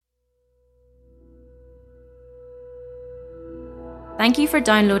Thank you for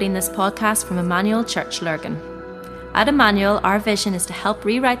downloading this podcast from Emmanuel Church Lurgan. At Emmanuel, our vision is to help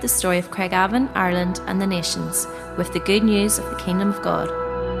rewrite the story of Craigavon, Ireland and the nations with the good news of the Kingdom of God.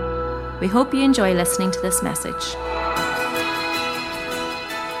 We hope you enjoy listening to this message.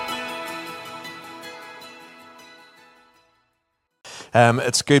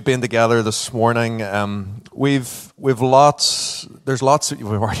 It's good being together this morning. We've lots. There's lots that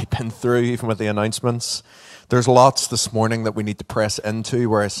we've already been through, even with the announcements. There's lots this morning that we need to press into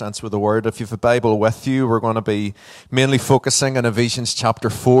where I sense with the Word. If you have a Bible with you, we're going to be mainly focusing on Ephesians chapter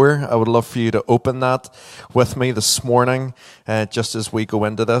 4. I would love for you to open that with me this morning, just as we go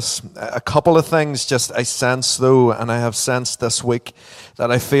into this. A couple of things just I sense though, and I have sensed this week that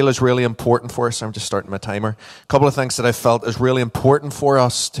I feel is really important for us. I'm just starting my timer. A couple of things that I felt is really important for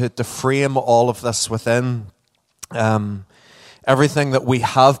us to frame all of this within. Everything that we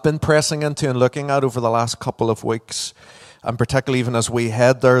have been pressing into and looking at over the last couple of weeks, and particularly even as we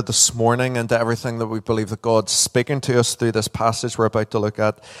head there this morning into everything that we believe that God's speaking to us through this passage we're about to look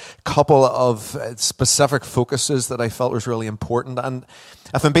at, a couple of specific focuses that I felt was really important. And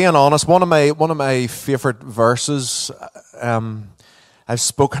if I'm being honest, one of my favorite verses, I've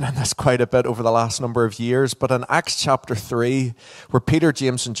spoken on this quite a bit over the last number of years, but in Acts chapter 3, where Peter,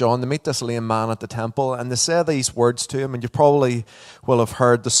 James and John, they meet this lame man at the temple and they say these words to him, and you probably will have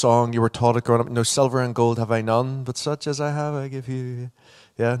heard the song you were taught it growing up, "No silver and gold have I none, but such as I have I give you."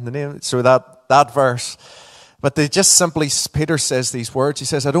 Yeah, in the name. So that verse. But they just simply, Peter says these words. He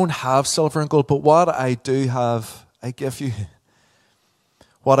says, "I don't have silver and gold, but what I do have, I give you."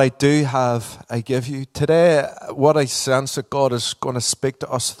 What I do have, I give you. Today, what I sense that God is going to speak to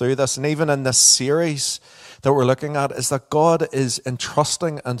us through this, and even in this series that we're looking at, is that God is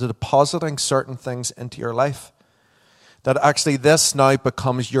entrusting and depositing certain things into your life. That actually this now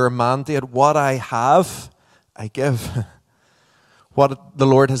becomes your mandate. What I have, I give. What the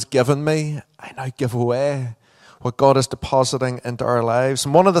Lord has given me, I now give away. What God is depositing into our lives.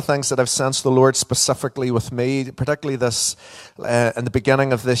 And one of the things that I've sensed the Lord specifically with me, particularly this in the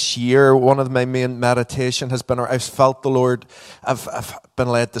beginning of this year, one of my main meditation has been, I've felt the Lord, I've been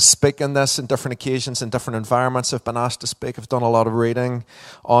led to speak in this in different occasions, in different environments. I've been asked to speak. I've done a lot of reading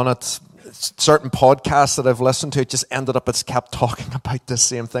on it. Certain podcasts that I've listened to, it just ended up, it's kept talking about the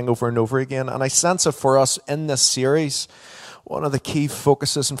same thing over and over again. And I sense it for us in this series. One of the key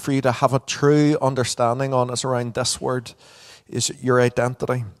focuses, and for you to have a true understanding on, is around this word, is your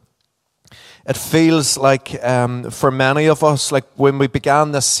identity. It feels like, for many of us, like when we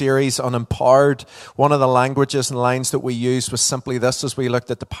began this series on Empowered, one of the languages and lines that we used was simply this. As we looked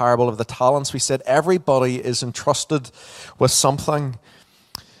at the parable of the talents, we said everybody is entrusted with something.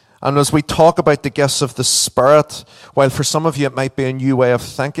 And as we talk about the gifts of the Spirit, while for some of you it might be a new way of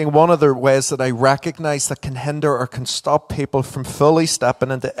thinking, one of the ways that I recognize that can hinder or can stop people from fully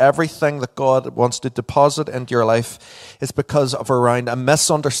stepping into everything that God wants to deposit into your life is because of around a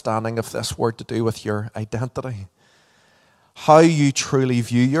misunderstanding of this word to do with your identity. How you truly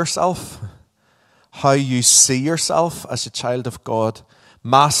view yourself, how you see yourself as a child of God,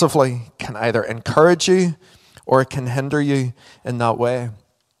 massively can either encourage you or it can hinder you in that way.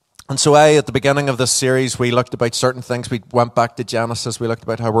 And so at the beginning of this series, we looked about certain things. We went back to Genesis. We looked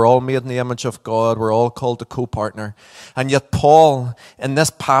about how we're all made in the image of God. We're all called to co-partner. And yet Paul, in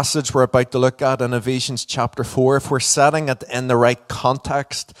this passage we're about to look at in Ephesians chapter 4, if we're setting it in the right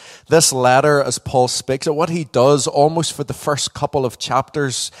context, this letter, as Paul speaks, what he does almost for the first couple of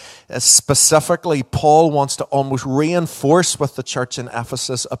chapters, specifically, Paul wants to almost reinforce with the church in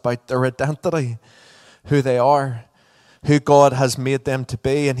Ephesus about their identity, who they are, who God has made them to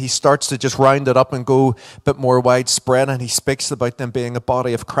be. And he starts to just round it up and go a bit more widespread, and he speaks about them being a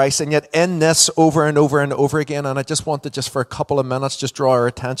body of Christ. And yet in this, over and over and over again, and I just want to just for a couple of minutes just draw our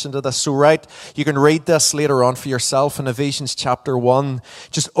attention to this. So you can read this later on for yourself in Ephesians chapter 1,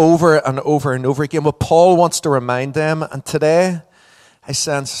 just over and over and over again. What Paul wants to remind them, and today I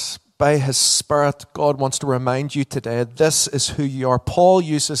sense by his Spirit, God wants to remind you today, this is who you are. Paul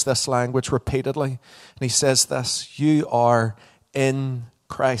uses this language repeatedly, and he says this: you are in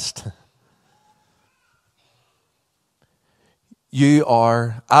Christ. You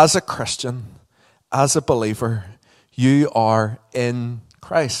are, as a Christian, as a believer, you are in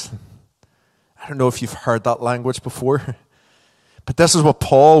Christ. I don't know if you've heard that language before, But this is what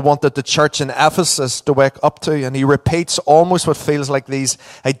Paul wanted the church in Ephesus to wake up to. And he repeats almost what feels like these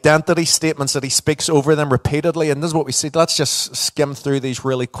identity statements that he speaks over them repeatedly. And this is what we see. Let's just skim through these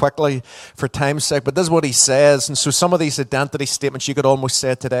really quickly for time's sake. But this is what he says. And so some of these identity statements you could almost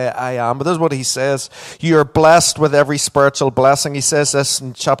say today, I am. But this is what he says. You are blessed with every spiritual blessing. He says this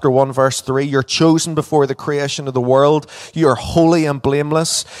in chapter 1, verse 3. You're chosen before the creation of the world. You are holy and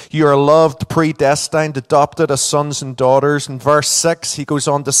blameless. You are loved, predestined, adopted as sons and daughters. In verse 6, he goes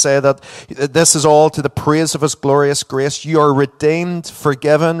on to say that this is all to the praise of his glorious grace. You are redeemed,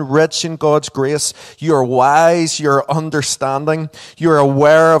 forgiven, rich in God's grace. You are wise, you are understanding. You are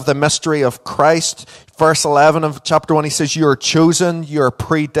aware of the mystery of Christ. Verse 11 of chapter 1, he says, you are chosen, you are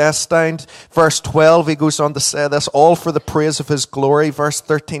predestined. Verse 12, he goes on to say this, all for the praise of his glory. Verse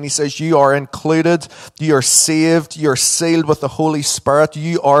 13, he says, you are included, you are saved, you are sealed with the Holy Spirit.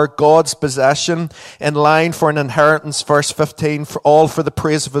 You are God's possession, in line for an inheritance. Verse 15, for all for the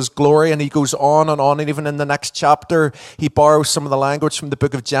praise of his glory. And he goes on. And even in the next chapter, he borrows some of the language from the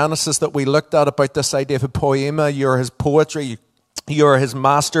book of Genesis that we looked at about this idea of a poema. You're his poetry. You're his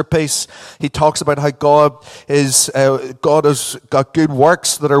masterpiece. He talks about how God has got good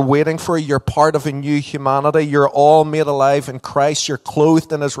works that are waiting for you. You're part of a new humanity. You're all made alive in Christ. You're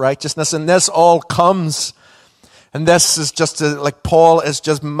clothed in his righteousness. And this all comes. And this is just like Paul is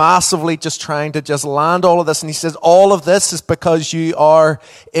just massively just trying to just land all of this. And he says all of this is because you are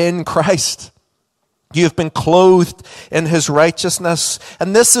in Christ. You've been clothed in his righteousness.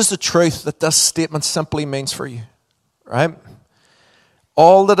 And this is the truth that this statement simply means for you. Right?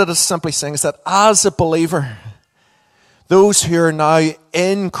 All that it is simply saying is that as a believer, those who are now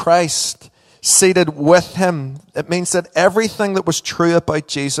in Christ, seated with him, it means that everything that was true about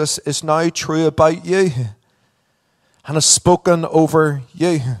Jesus is now true about you and is spoken over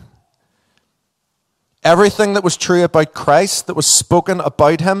you. Everything that was true about Christ, that was spoken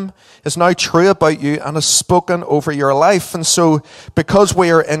about him, is now true about you and is spoken over your life. And so, because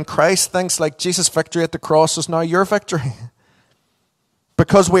we are in Christ, things like Jesus' victory at the cross is now your victory.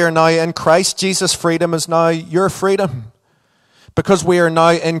 Because we are now in Christ, Jesus' freedom is now your freedom. Because we are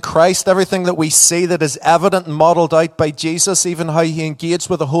now in Christ, everything that we see that is evident and modeled out by Jesus, even how he engaged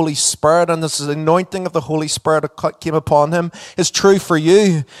with the Holy Spirit and this anointing of the Holy Spirit that came upon him, is true for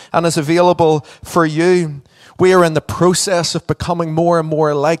you and is available for you. We are in the process of becoming more and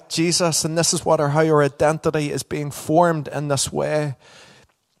more like Jesus, and this is how our identity is being formed in this way.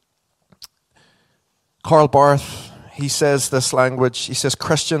 Karl Barth, he says this language. He says,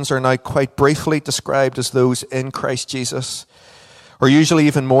 Christians are now quite briefly described as those in Christ Jesus, or usually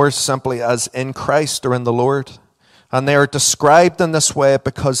even more simply as in Christ or in the Lord. And they are described in this way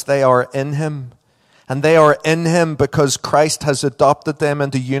because they are in him. And they are in him because Christ has adopted them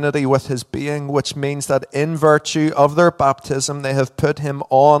into unity with his being, which means that in virtue of their baptism, they have put him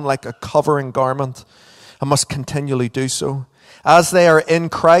on like a covering garment and must continually do so. As they are in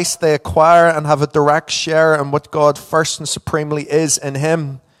Christ, they acquire and have a direct share in what God first and supremely is in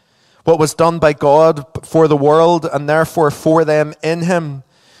him. What was done by God for the world and therefore for them in him.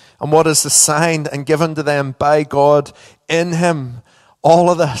 And what is assigned and given to them by God in him. All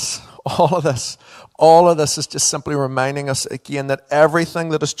of this is just simply reminding us again that everything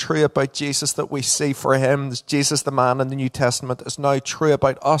that is true about Jesus that we see for him, Jesus the man in the New Testament, is now true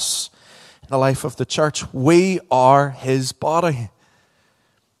about us. The life of the church. We are his body.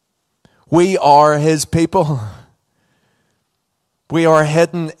 We are his people. We are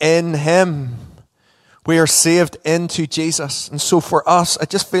hidden in him. We are saved into Jesus. And so for us, I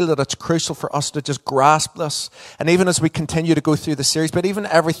just feel that it's crucial for us to just grasp this. And even as we continue to go through the series, but even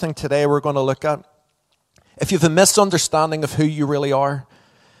everything today we're going to look at, if you have a misunderstanding of who you really are,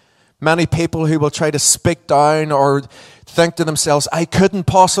 many people who will try to speak down or think to themselves, I couldn't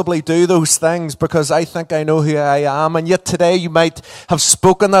possibly do those things because I think I know who I am. And yet today you might have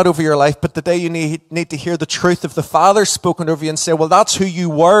spoken that over your life, but today you need to hear the truth of the Father spoken over you and say, well, that's who you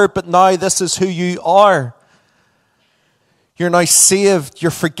were, but now this is who you are. You're now saved,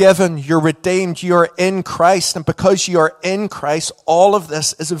 you're forgiven, you're redeemed, you're in Christ. And because you are in Christ, all of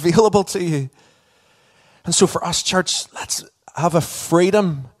this is available to you. And so for us, church, let's have a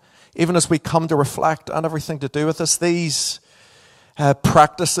freedom even as we come to reflect on everything to do with this. These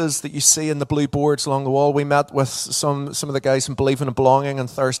practices that you see in the blue boards along the wall, we met with some of the guys in Believing and Belonging on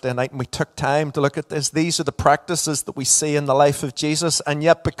Thursday night, and we took time to look at this. These are the practices that we see in the life of Jesus, and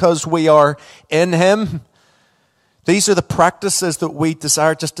yet because we are in him, these are the practices that we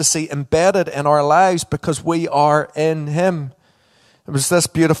desire just to see embedded in our lives because we are in him. It was this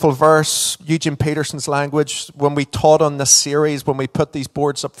beautiful verse, Eugene Peterson's language. When we taught on this series, when we put these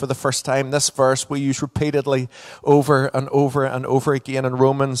boards up for the first time, this verse we use repeatedly over and over and over again in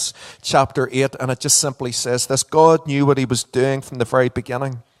Romans chapter 8. And it just simply says this: God knew what he was doing from the very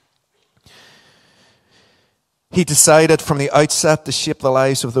beginning. He decided from the outset to shape the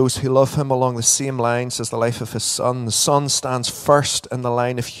lives of those who love him along the same lines as the life of his Son. The Son stands first in the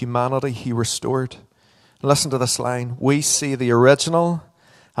line of humanity he restored. Listen to this line: we see the original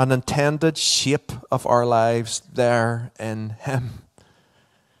and intended shape of our lives there in him.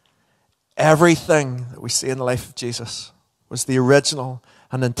 Everything that we see in the life of Jesus was the original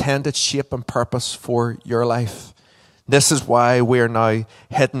and intended shape and purpose for your life. This is why we are now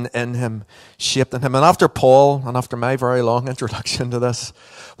hidden in him, shaped in him. And after Paul, and after my very long introduction to this,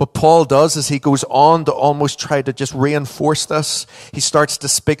 what Paul does is he goes on to almost try to just reinforce this. He starts to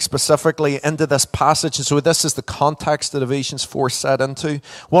speak specifically into this passage. And so this is the context that Ephesians 4 set into.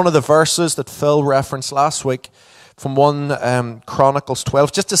 One of the verses that Phil referenced last week from 1 Chronicles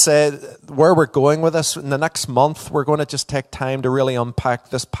 12, just to say where we're going with this. In the next month, we're going to just take time to really unpack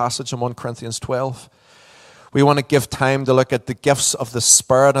this passage in 1 Corinthians 12. We want to give time to look at the gifts of the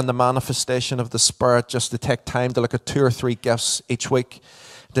Spirit and the manifestation of the Spirit, just to take time to look at 2 or 3 gifts each week,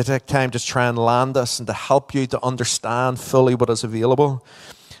 to take time to try and land us and to help you to understand fully what is available.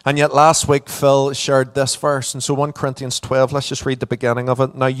 And yet last week, Phil shared this verse. And so 1 Corinthians 12, let's just read the beginning of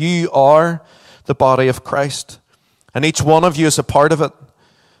it. Now you are the body of Christ, and each one of you is a part of it.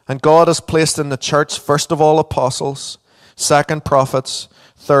 And God has placed in the church, first of all, apostles, second, prophets,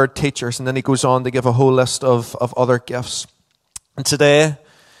 third, teachers. And then he goes on to give a whole list of other gifts. And today,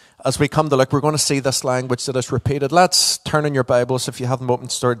 as we come to look, we're going to see this language that is repeated. Let's turn in your Bibles, if you haven't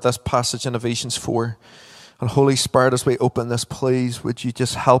opened, start this passage in Ephesians 4. And Holy Spirit, as we open this, please, would you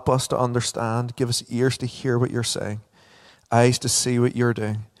just help us to understand, give us ears to hear what you're saying, eyes to see what you're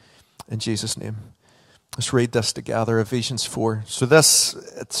doing. In Jesus' name. Let's read this together, Ephesians 4. So this,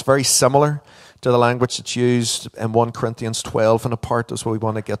 it's very similar to the language that's used in 1 Corinthians 12, and a part is what we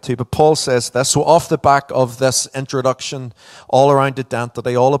want to get to. But Paul says this, so off the back of this introduction, all around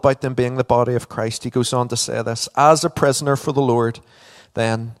identity, all about them being the body of Christ, he goes on to say this: as a prisoner for the Lord,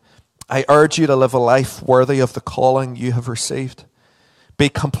 then, I urge you to live a life worthy of the calling you have received. Be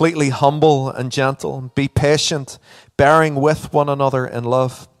completely humble and gentle. Be patient, bearing with one another in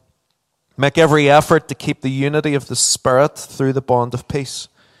love. Make every effort to keep the unity of the Spirit through the bond of peace.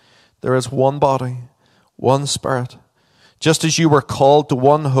 There is one body, one Spirit, just as you were called to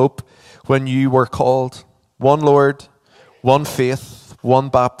one hope when you were called, one Lord, one faith, one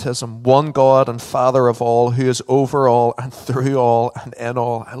baptism, one God and Father of all, who is over all and through all and in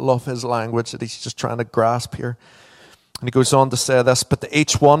all. I love his language that he's just trying to grasp here. And he goes on to say this, but to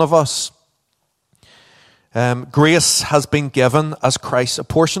each one of us, grace has been given as Christ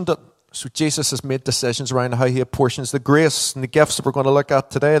apportioned it. So Jesus has made decisions around how he apportions the grace and the gifts that we're going to look at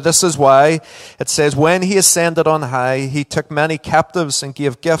today. This is why it says, when he ascended on high, he took many captives and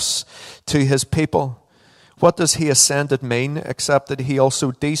gave gifts to his people. What does he ascended mean, except that he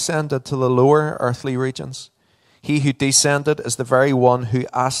also descended to the lower earthly regions? He who descended is the very one who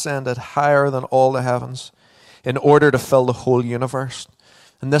ascended higher than all the heavens in order to fill the whole universe.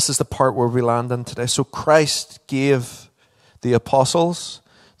 And this is the part where we land in today. So Christ gave the apostles,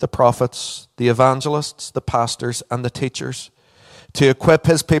 the prophets, the evangelists, the pastors, and the teachers to equip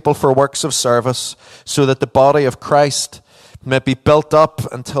his people for works of service so that the body of Christ may be built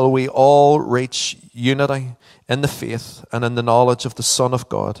up until we all reach unity in the faith and in the knowledge of the Son of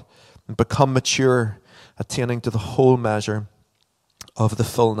God and become mature, attaining to the whole measure of the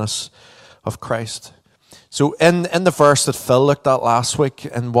fullness of Christ. So in the verse that Phil looked at last week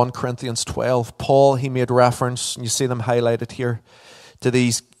in 1 Corinthians 12, Paul, he made reference, and you see them highlighted here, to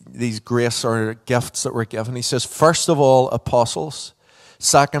these grace or gifts that were given. He says, first of all, apostles,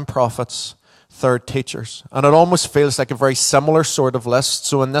 second, prophets, third, teachers. And it almost feels like a very similar sort of list.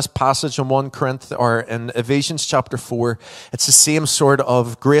 So in this passage in 1 Corinthians, or in Ephesians chapter 4, it's the same sort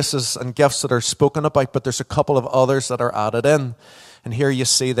of graces and gifts that are spoken about, but there's a couple of others that are added in. And here you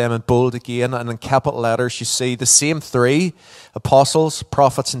see them in bold again, and in capital letters you see the same 3, apostles,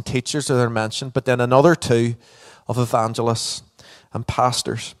 prophets, and teachers that are mentioned, but then another 2 of evangelists and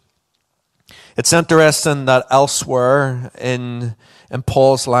pastors. It's interesting that elsewhere in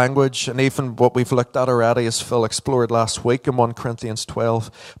Paul's language, and even what we've looked at already as Phil explored last week in 1 Corinthians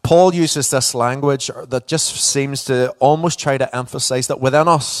 12, Paul uses this language that just seems to almost try to emphasize that within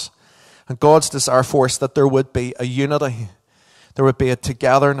us, and God's desire for us, that there would be a unity, there would be a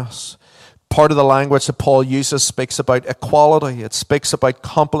togetherness, Part of the language that Paul uses speaks about equality. It speaks about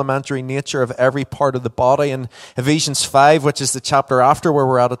complementary nature of every part of the body. In Ephesians 5, which is the chapter after where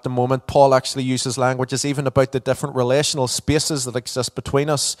we're at the moment, Paul actually uses languages even about the different relational spaces that exist between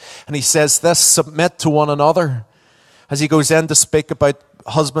us. And he says this, submit to one another. As he goes in to speak about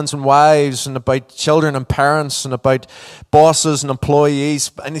husbands and wives and about children and parents and about bosses and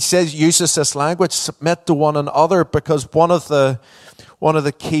employees. And he says, uses this language, submit to one another, because one of the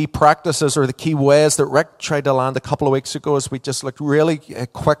key practices or the key ways that Rick tried to land a couple of weeks ago, as we just looked really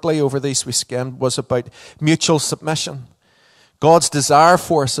quickly over these we skimmed, was about mutual submission. God's desire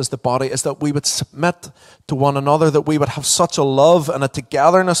for us as the body is that we would submit to one another, that we would have such a love and a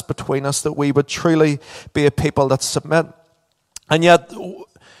togetherness between us that we would truly be a people that submit. And yet,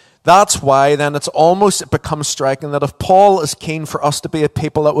 that's why then it becomes striking that if Paul is keen for us to be a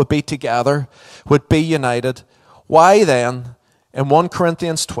people that would be together, would be united, why then, in 1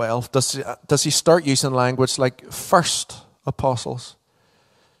 Corinthians 12, does he start using language like first apostles,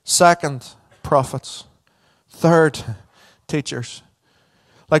 second prophets, third teachers?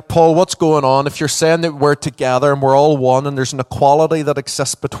 Like, Paul, what's going on? If you're saying that we're together and we're all one and there's an equality that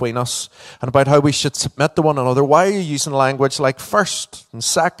exists between us and about how we should submit to one another, why are you using language like first and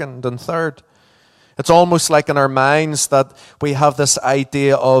second and third? It's almost like in our minds that we have this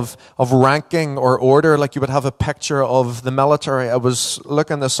idea of ranking or order, like you would have a picture of the military. I was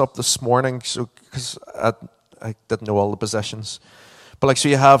looking this up this morning because I didn't know all the positions. But so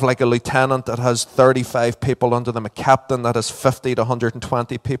you have like a lieutenant that has 35 people under them, a captain that has 50 to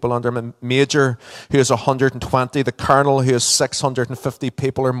 120 people under him, a major who has 120, the colonel who has 650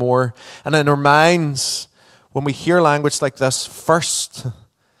 people or more. And in our minds, when we hear language like this, first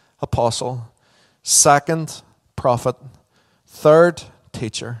apostle, second prophet, third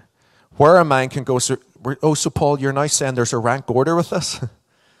teacher, where a mind can go, so Paul, you're now saying there's a rank order with this?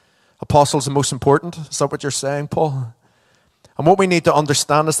 Apostle's the most important? Is that what you're saying, Paul? And what we need to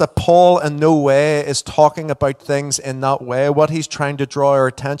understand is that Paul in no way is talking about things in that way. What he's trying to draw our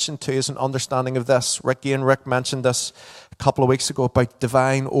attention to is an understanding of this. Rick mentioned this a couple of weeks ago about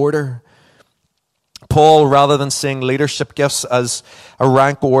divine order. Paul, rather than seeing leadership gifts as a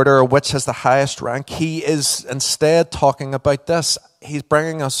rank order or which has the highest rank, he is instead talking about this. He's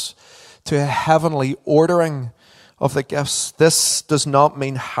bringing us to a heavenly ordering of the gifts. This does not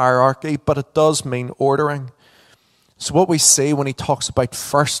mean hierarchy, but it does mean ordering. So what we see when he talks about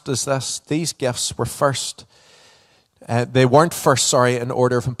first is this. These gifts were first. They weren't first, in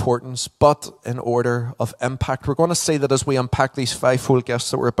order of importance, but in order of impact. We're going to see that as we unpack these fivefold gifts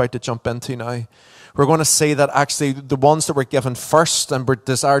that we're about to jump into now. We're going to see that actually the ones that were given first and were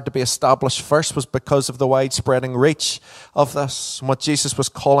desired to be established first was because of the widespreading reach of this and what Jesus was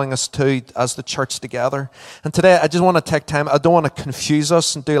calling us to as the church together. And today I just want to take time. I don't want to confuse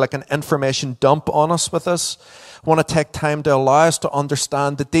us and do like an information dump on us with this. I want to take time to allow us to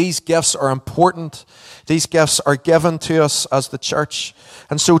understand that these gifts are important. These gifts are given to us as the church.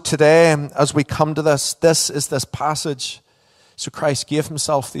 And so today, as we come to this is this passage. So Christ gave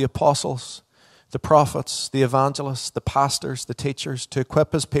himself the apostles, the prophets, the evangelists, the pastors, the teachers, to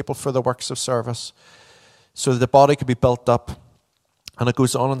equip his people for the works of service so that the body could be built up. And it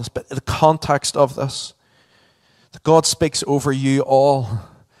goes on in this bit. The context of this, that God speaks over you all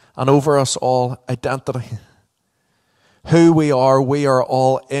and over us all identity. Who we are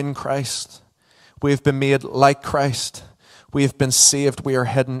all in Christ. We have been made like Christ. We have been saved. We are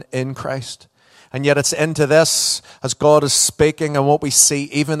hidden in Christ. And yet it's into this, as God is speaking, and what we see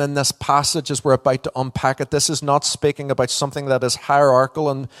even in this passage as we're about to unpack it, this is not speaking about something that is hierarchical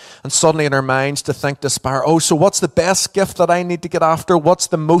and suddenly in our minds to think, to aspire, so what's the best gift that I need to get after? What's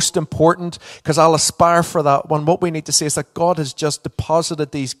the most important? Because I'll aspire for that one. What we need to see is that God has just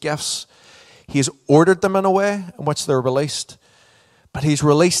deposited these gifts. He has ordered them in a way in which they're released. But he's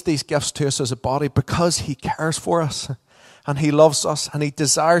released these gifts to us as a body because he cares for us. And he loves us, and he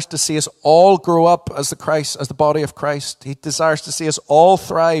desires to see us all grow up as the body of Christ. He desires to see us all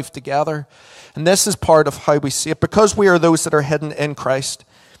thrive together. And this is part of how we see it. Because we are those that are hidden in Christ,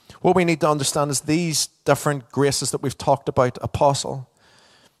 what we need to understand is these different graces that we've talked about: apostle,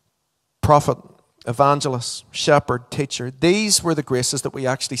 prophet, evangelist, shepherd, teacher. These were the graces that we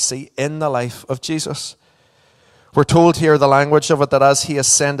actually see in the life of Jesus. We're told here, the language of it, that as he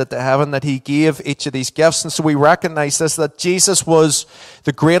ascended to heaven, that he gave each of these gifts. And so we recognize this, that Jesus was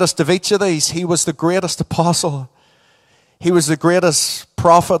the greatest of each of these. He was the greatest apostle. He was the greatest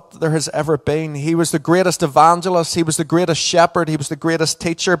prophet there has ever been. He was the greatest evangelist. He was the greatest shepherd. He was the greatest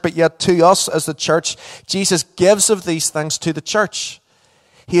teacher. But yet to us as the church, Jesus gives of these things to the church.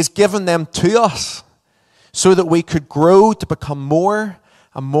 He has given them to us so that we could grow to become more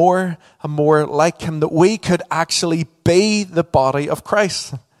and more like him, that we could actually be the body of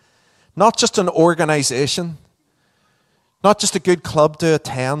Christ. Not just an organization, not just a good club to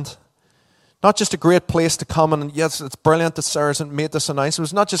attend, not just a great place to come and, yes, it's brilliant that Sarah's made this announcement.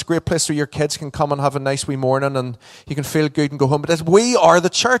 It's not just a great place where your kids can come and have a nice wee morning and you can feel good and go home. But we are the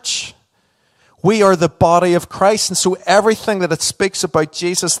church. We are the body of Christ. And so everything that it speaks about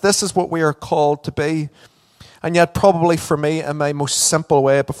Jesus, this is what we are called to be. And yet probably for me, in my most simple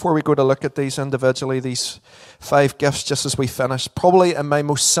way, before we go to look at these individually, these 5 gifts just as we finish, probably in my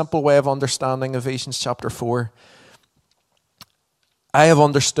most simple way of understanding Ephesians chapter 4, I have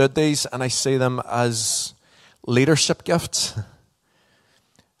understood these and I see them as leadership gifts.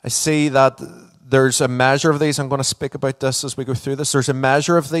 I see that there's a measure of these. I'm going to speak about this as we go through this. There's a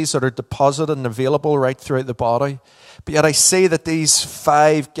measure of these that are deposited and available right throughout the body. But yet I see that these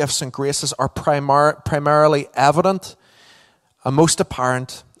 5 gifts and graces are primarily evident and most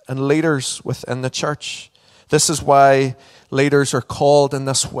apparent in leaders within the church. This is why leaders are called in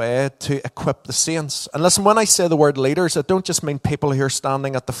this way to equip the saints. And listen, when I say the word leaders, I don't just mean people who are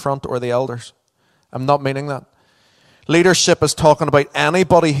standing at the front or the elders. I'm not meaning that. Leadership is talking about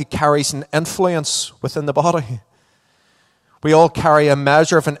anybody who carries an influence within the body. We all carry a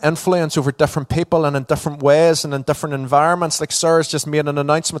measure of an influence over different people and in different ways and in different environments. Like Sarah's just made an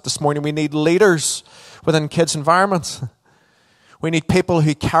announcement this morning, we need leaders within kids' environments. We need people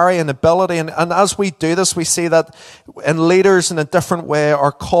who carry an ability. And as we do this, we see that in leaders in a different way,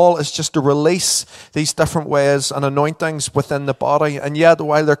 our call is just to release these different ways and anointings within the body. And yet,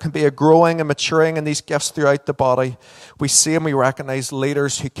 while there can be a growing and maturing in these gifts throughout the body, we see and we recognize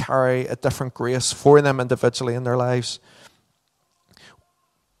leaders who carry a different grace for them individually in their lives.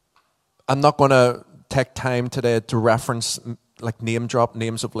 I'm not going to take time today to reference, like name drop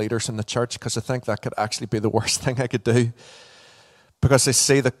names of leaders in the church, because I think that could actually be the worst thing I could do. Because I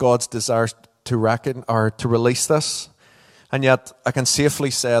see that God's desires to release this. And yet I can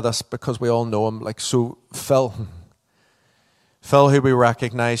safely say this because we all know him. Like, so Phil, who we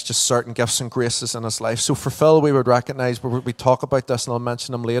recognize just certain gifts and graces in his life. So for Phil, we would recognize, we talk about this and I'll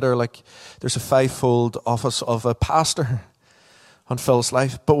mention him later, like there's a 5-fold office of a pastor on Phil's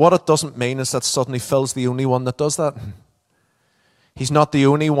life. But what it doesn't mean is that suddenly Phil's the only one that does that. He's not the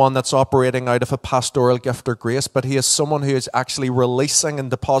only one that's operating out of a pastoral gift or grace, but he is someone who is actually releasing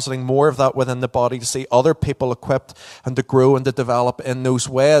and depositing more of that within the body to see other people equipped and to grow and to develop in those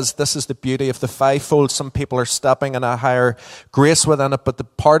ways. This is the beauty of the 5-fold. Some people are stepping in a higher grace within it, but the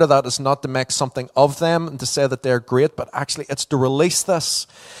part of that is not to make something of them and to say that they're great, but actually it's to release this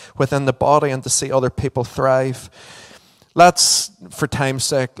within the body and to see other people thrive. Let's, for time's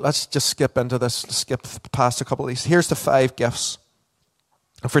sake, let's just skip into this, skip past a couple of these. Here's the 5 gifts.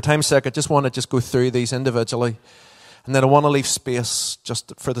 And for time's sake, I just want to go through these individually. And then I want to leave space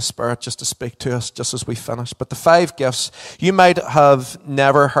just for the Spirit just to speak to us just as we finish. But the 5 gifts, you might have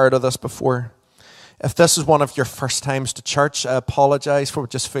never heard of this before. If this is one of your first times to church, I apologize for it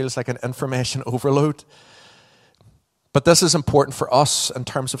just feels like an information overload. But this is important for us in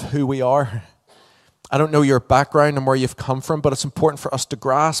terms of who we are. I don't know your background and where you've come from, but it's important for us to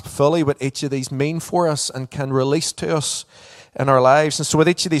grasp fully what each of these mean for us and can release to us in our lives. And so with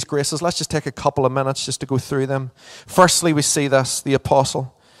each of these graces, let's just take a couple of minutes just to go through them. Firstly, we see this, the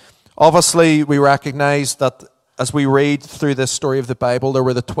apostle. Obviously, we recognize that as we read through this story of the Bible, there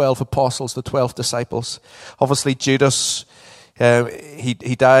were the 12 apostles, the 12 disciples. Obviously, Judas,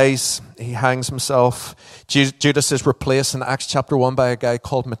 he dies, he hangs himself. Judas is replaced in Acts chapter 1 by a guy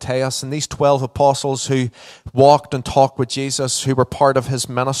called Matthias. And these 12 apostles who walked and talked with Jesus, who were part of his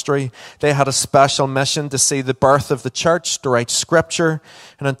ministry, they had a special mission to see the birth of the church, to write scripture,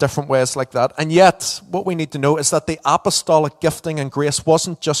 and in different ways like that. And yet, what we need to know is that the apostolic gifting and grace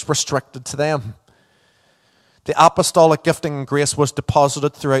wasn't just restricted to them. The apostolic gifting and grace was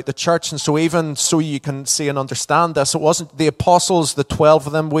deposited throughout the church. And so even so you can see and understand this, it wasn't the apostles, the 12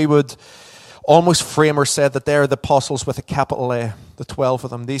 of them, we would almost frame or say that they're the apostles with a capital A, the 12 of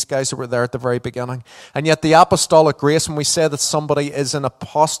them. These guys that were there at the very beginning. And yet the apostolic grace, when we say that somebody is an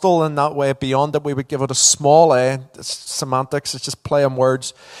apostle in that way, beyond it, we would give it a small a. It's semantics, it's just play on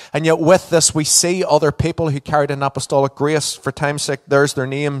words. And yet with this, we see other people who carried an apostolic grace. For time's sake, there's their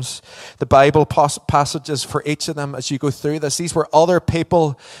names. The Bible passages for each of them as you go through this. These were other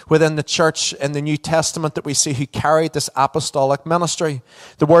people within the church in the New Testament that we see who carried this apostolic ministry.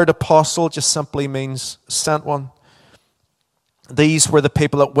 The word apostle just simply means sent one. These were the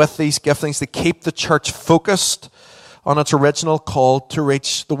people that with these giftings, they keep the church focused on its original call to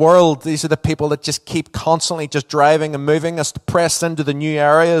reach the world. These are the people that just keep constantly just driving and moving us to press into the new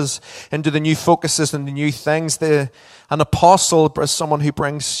areas, into the new focuses and the new things. An apostle is someone who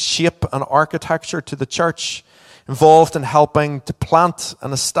brings shape and architecture to the church, involved in helping to plant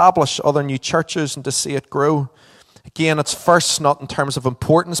and establish other new churches and to see it grow. Again, it's first not in terms of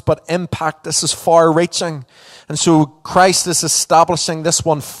importance, but impact. This is far-reaching. And so Christ is establishing this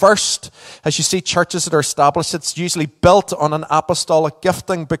one first. As you see churches that are established, it's usually built on an apostolic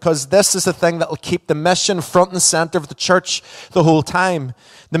gifting, because this is the thing that will keep the mission front and center of the church the whole time.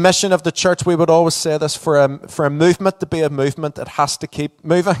 The mission of the church, we would always say this, for a movement to be a movement, it has to keep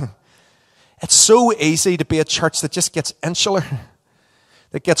moving. It's so easy to be a church that just gets insular,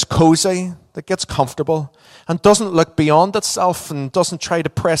 that gets cozy, that gets comfortable, and doesn't look beyond itself and doesn't try to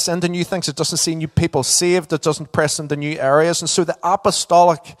press into new things. It doesn't see new people saved. It doesn't press into new areas. And so the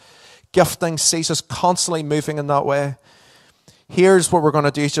apostolic gifting sees us constantly moving in that way. Here's what we're going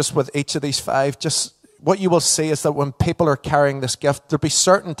to do just with each of these five. Just what you will see is that when people are carrying this gift, there'll be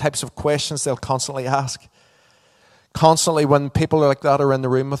certain types of questions they'll constantly ask. Constantly, when people like that are in the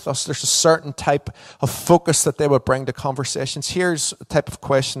room with us, there's a certain type of focus that they would bring to conversations. Here's a type of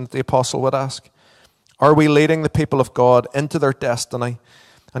question that the apostle would ask. Are we leading the people of God into their destiny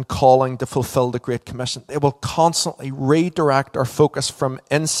and calling to fulfill the Great Commission? They will constantly redirect our focus from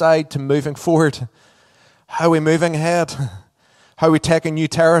inside to moving forward. How are we moving ahead? How are we taking new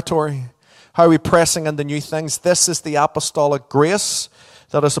territory? How are we pressing into new things? This is the apostolic grace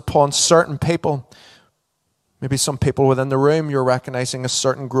that is upon certain people. Maybe some people within the room, you're recognizing a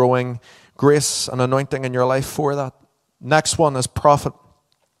certain growing grace and anointing in your life for that. Next one is prophet.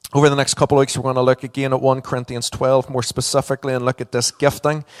 Over the next couple of weeks, we're going to look again at 1 Corinthians 12 more specifically and look at this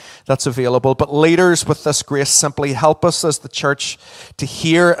gifting that's available. But leaders with this grace simply help us as the church to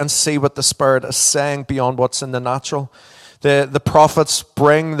hear and see what the Spirit is saying beyond what's in the natural. The prophets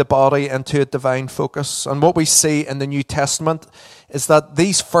bring the body into a divine focus. And what we see in the New Testament is that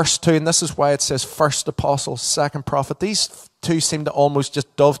these first two, and this is why it says first apostle, second prophet, these two seem to almost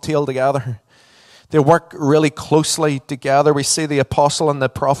just dovetail together. They work really closely together. We see the apostle and the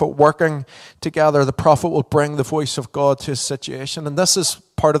prophet working together. The prophet will bring the voice of God to a situation. And this is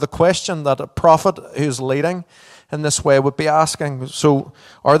part of the question that a prophet who's leading in this way would be asking. So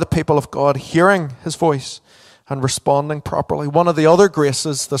are the people of God hearing his voice and responding properly? One of the other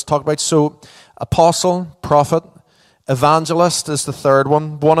graces that's talked about, so apostle, prophet, evangelist is the third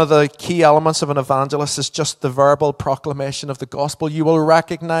one. One of the key elements of an evangelist is just the verbal proclamation of the gospel. You will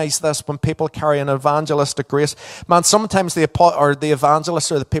recognize this when people carry an evangelistic grace. Man, sometimes the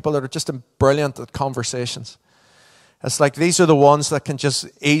evangelists are the people that are just brilliant at conversations. It's like these are the ones that can just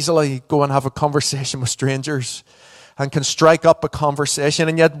easily go and have a conversation with strangers and can strike up a conversation.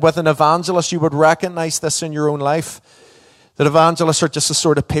 And yet with an evangelist, you would recognize this in your own life. That evangelists are just the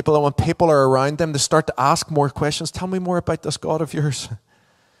sort of people that when people are around them, they start to ask more questions. Tell me more about this God of yours.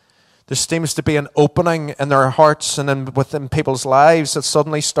 There seems to be an opening in their hearts and within people's lives that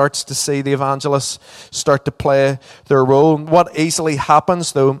suddenly starts to see the evangelists start to play their role. What easily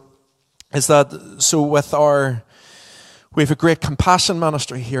happens, though, is that we have a great compassion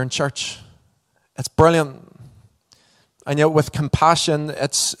ministry here in church. It's brilliant. And yet with compassion,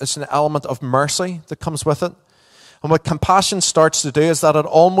 it's an element of mercy that comes with it. And what compassion starts to do is that it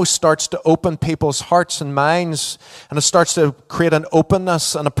almost starts to open people's hearts and minds, and it starts to create an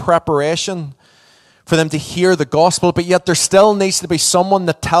openness and a preparation for them to hear the gospel. But yet there still needs to be someone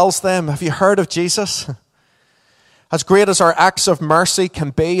that tells them, have you heard of Jesus? As great as our acts of mercy can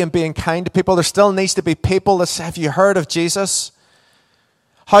be in being kind to people, there still needs to be people that say, have you heard of Jesus?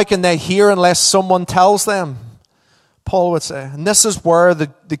 How can they hear unless someone tells them? Paul would say. And this is where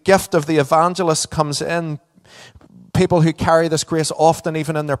the gift of the evangelist comes in. People who carry this grace often,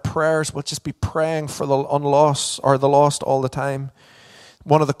 even in their prayers, will just be praying for the lost all the time.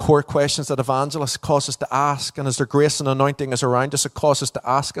 One of the core questions that evangelists cause us to ask, and as their grace and anointing is around us, it causes us to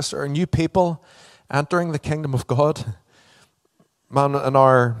ask us, are new people entering the kingdom of God? Man, in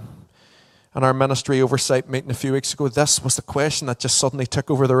our ministry oversight meeting a few weeks ago, this was the question that just suddenly took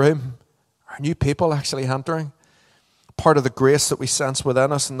over the room. Are new people actually entering? Part of the grace that we sense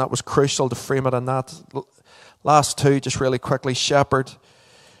within us, and that was crucial to frame it in that. Last two, just really quickly, shepherd,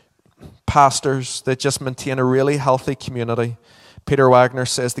 pastors, they just maintain a really healthy community. Peter Wagner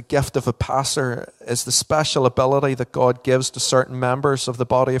says the gift of a pastor is the special ability that God gives to certain members of the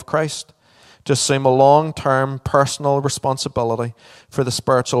body of Christ to assume a long-term personal responsibility for the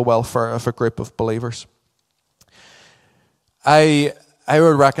spiritual welfare of a group of believers. I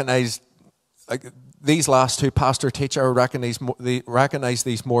would recognize these last two, pastor, teacher, I recognize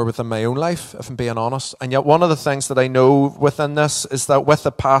these more within my own life, if I'm being honest. And yet one of the things that I know within this is that with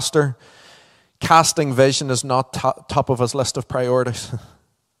the pastor, casting vision is not top of his list of priorities,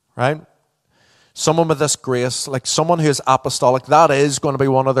 right? Someone with this grace, like someone who is apostolic, that is going to be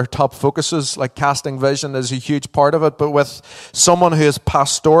one of their top focuses. Like casting vision is a huge part of it. But with someone who is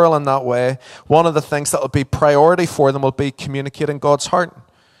pastoral in that way, one of the things that will be priority for them will be communicating God's heart.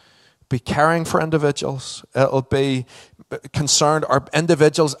 Be caring for individuals. It'll be concerned, are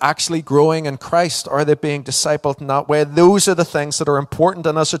individuals actually growing in Christ? Are they being discipled in that way? Those are the things that are important.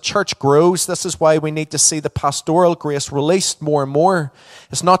 And as a church grows, this is why we need to see the pastoral grace released more and more.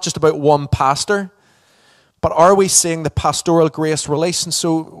 It's not just about one pastor, but are we seeing the pastoral grace released? And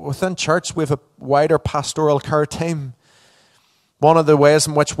so within church, we have a wider pastoral care team. One of the ways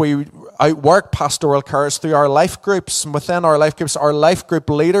in which we outwork pastoral care is through our life groups. And within our life group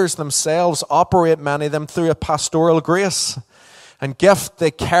leaders themselves operate, many of them, through a pastoral grace and gift.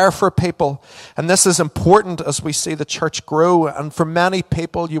 They care for people. And this is important as we see the church grow. And for many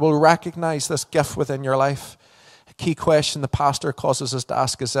people, you will recognize this gift within your life. A key question the pastor causes us to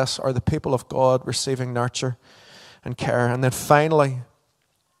ask is this: are the people of God receiving nurture and care? And then finally,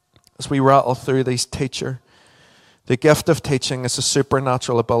 as we rattle through these teacher, the gift of teaching is a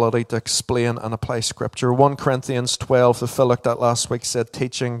supernatural ability to explain and apply Scripture. 1 Corinthians 12, that Phil looked at last week, said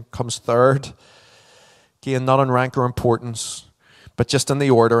teaching comes third. Again, not in rank or importance, but just in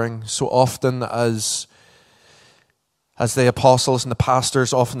the ordering. So often as the apostles and the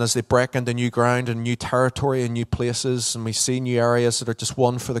pastors, often as they break into new ground and new territory and new places, and we see new areas that are just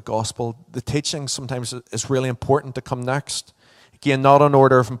won for the gospel, the teaching sometimes is really important to come next. Again, not in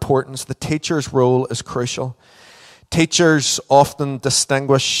order of importance. The teacher's role is crucial. Teachers often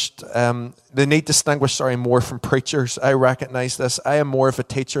they need distinguished more from preachers. I recognize this. I am more of a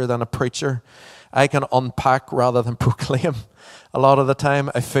teacher than a preacher. I can unpack rather than proclaim. A lot of the time,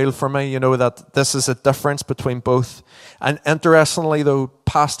 I feel for me, that this is a difference between both. And interestingly, though,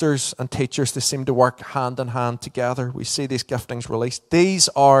 pastors and teachers, they seem to work hand in hand together. We see these giftings released. These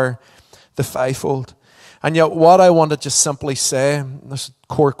are the fivefold. And yet what I want to just simply say, this is a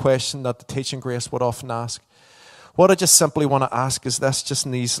core question that the teaching grace would often ask, what I just simply want to ask is this, just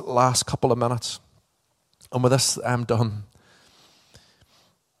in these last couple of minutes. And with this, I'm done.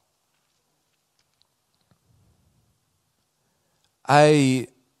 I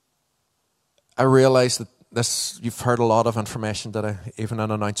realize that this, you've heard a lot of information today, even in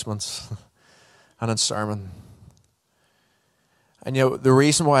announcements and in sermon. And the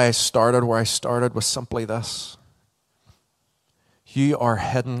reason why I started where I started was simply this. You are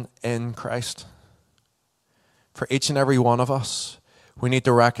hidden in Christ. For each and every one of us, we need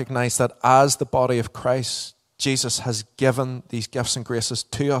to recognize that as the body of Christ, Jesus has given these gifts and graces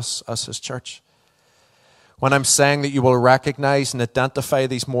to us as his church. When I'm saying that you will recognize and identify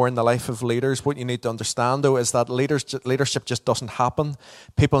these more in the life of leaders, what you need to understand, though, is that leadership just doesn't happen.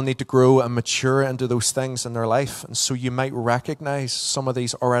 People need to grow and mature into those things in their life. And so you might recognize some of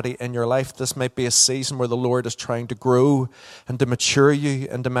these already in your life. This might be a season where the Lord is trying to grow and to mature you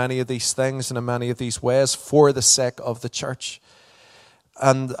into many of these things and in many of these ways for the sake of the church.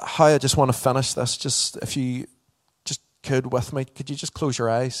 And how I just want to finish this, just if you just could with me, could you just close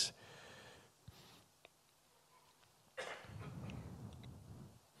your eyes?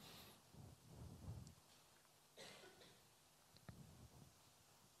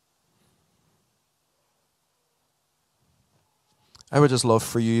 I would just love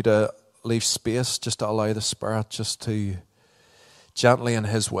for you to leave space just to allow the Spirit just to gently in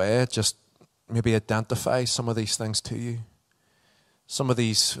his way just maybe identify some of these things to you. Some of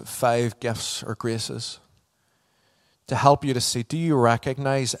these 5 gifts or graces. To help you to see, do you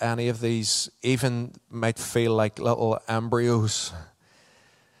recognize any of these even might feel like little embryos,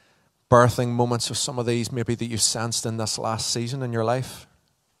 birthing moments of some of these maybe that you sensed in this last season in your life?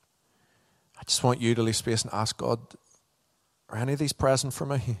 I just want you to leave space and ask God, are any of these present for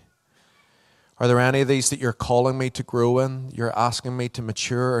me? Are there any of these that you're calling me to grow in, you're asking me to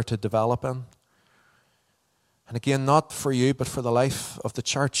mature or to develop in? And again, not for you, but for the life of the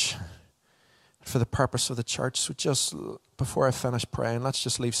church, for the purpose of the church. So just before I finish praying, let's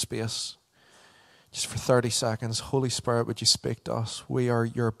just leave space. Just for 30 seconds. Holy Spirit, would you speak to us? We are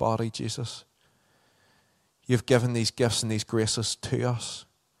your body, Jesus. You've given these gifts and these graces to us.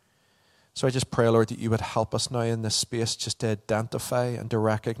 So I just pray, Lord, that you would help us now in this space just to identify and to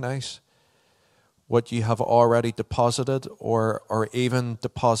recognize what you have already deposited or even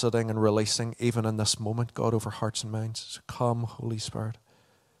depositing and releasing even in this moment, God, over hearts and minds. So come, Holy Spirit.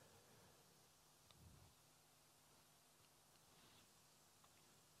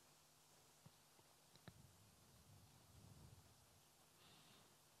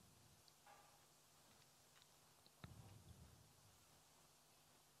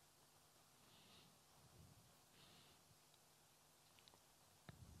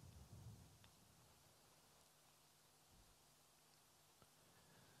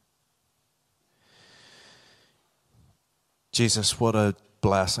 Jesus, what a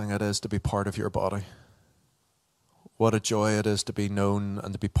blessing it is to be part of your body. What a joy it is to be known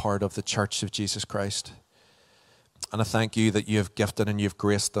and to be part of the church of Jesus Christ. And I thank you that you have gifted and you've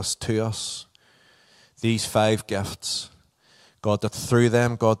graced us to us. These 5 gifts, God, that through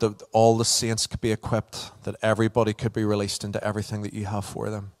them, God, that all the saints could be equipped, that everybody could be released into everything that you have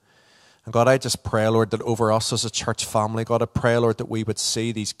for them. And God, I just pray, Lord, that over us as a church family, God, I pray, Lord, that we would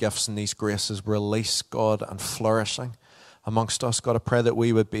see these gifts and these graces released, God, and flourishing amongst us. God, I pray that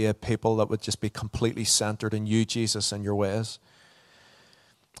we would be a people that would just be completely centered in you, Jesus, and your ways.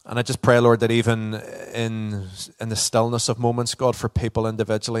 And I just pray, Lord, that even in the stillness of moments, God, for people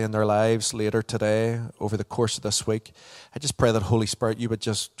individually in their lives later today, over the course of this week, I just pray that, Holy Spirit, you would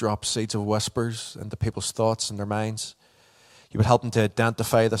just drop seeds of whispers into people's thoughts and their minds. You would help them to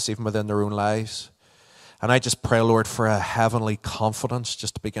identify this even within their own lives. And I just pray, Lord, for a heavenly confidence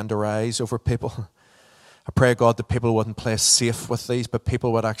just to begin to rise over people. I pray, God, that people wouldn't play safe with these, but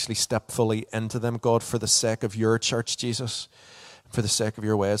people would actually step fully into them, God, for the sake of your church, Jesus, for the sake of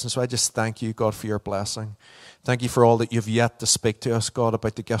your ways. And so I just thank you, God, for your blessing. Thank you for all that you've yet to speak to us, God,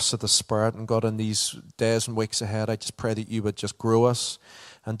 about the gifts of the Spirit. And God, in these days and weeks ahead, I just pray that you would just grow us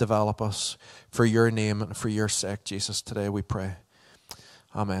and develop us for your name and for your sake, Jesus. Today we pray.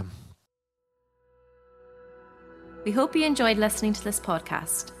 Amen. We hope you enjoyed listening to this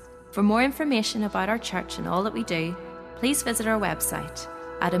podcast. For more information about our church and all that we do, please visit our website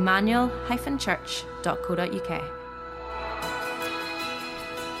at emmanuel-church.co.uk.